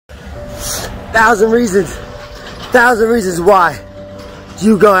Thousand reasons why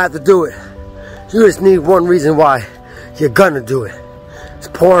you gonna have to do it. You just need one reason why you're gonna do it. It's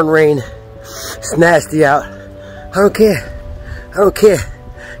pouring rain, it's nasty out. I don't care,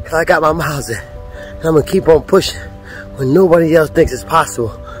 cause I got my miles in. And I'm gonna keep on pushing. When nobody else thinks it's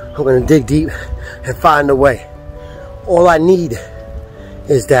possible, I'm gonna dig deep and find a way. All I need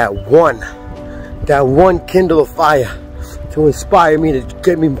is that one kindle of fire to inspire me, to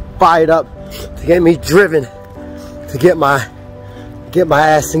get me fired up, to get me driven, to get my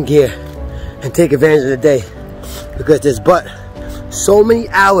ass in gear and take advantage of the day. Because there's but so many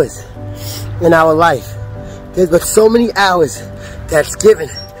hours in our life. There's but so many hours that's given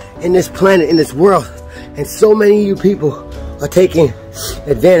in this planet, in this world. And so many of you people are taking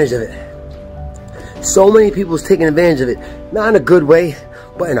advantage of it. So many people is taking advantage of it. Not in a good way,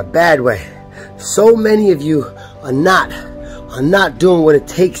 but in a bad way. So many of you are not doing what it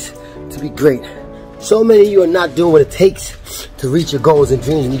takes to be great. So many of you are not doing what it takes to reach your goals and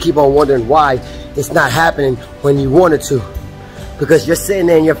dreams, and you keep on wondering why it's not happening when you wanted to. Because you're sitting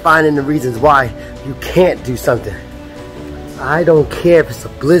there and you're finding the reasons why you can't do something. I don't care if it's a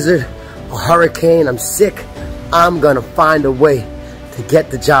blizzard, a hurricane, I'm sick. I'm gonna find a way to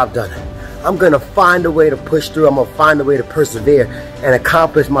get the job done. I'm gonna find a way to push through. I'm gonna find a way to persevere and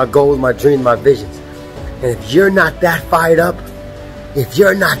accomplish my goals, my dreams, my visions. And if you're not that fired up, if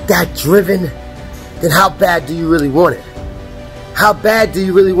you're not that driven, then how bad do you really want it? How bad do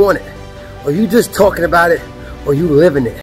you really want it? Or you just talking about it, or you living it?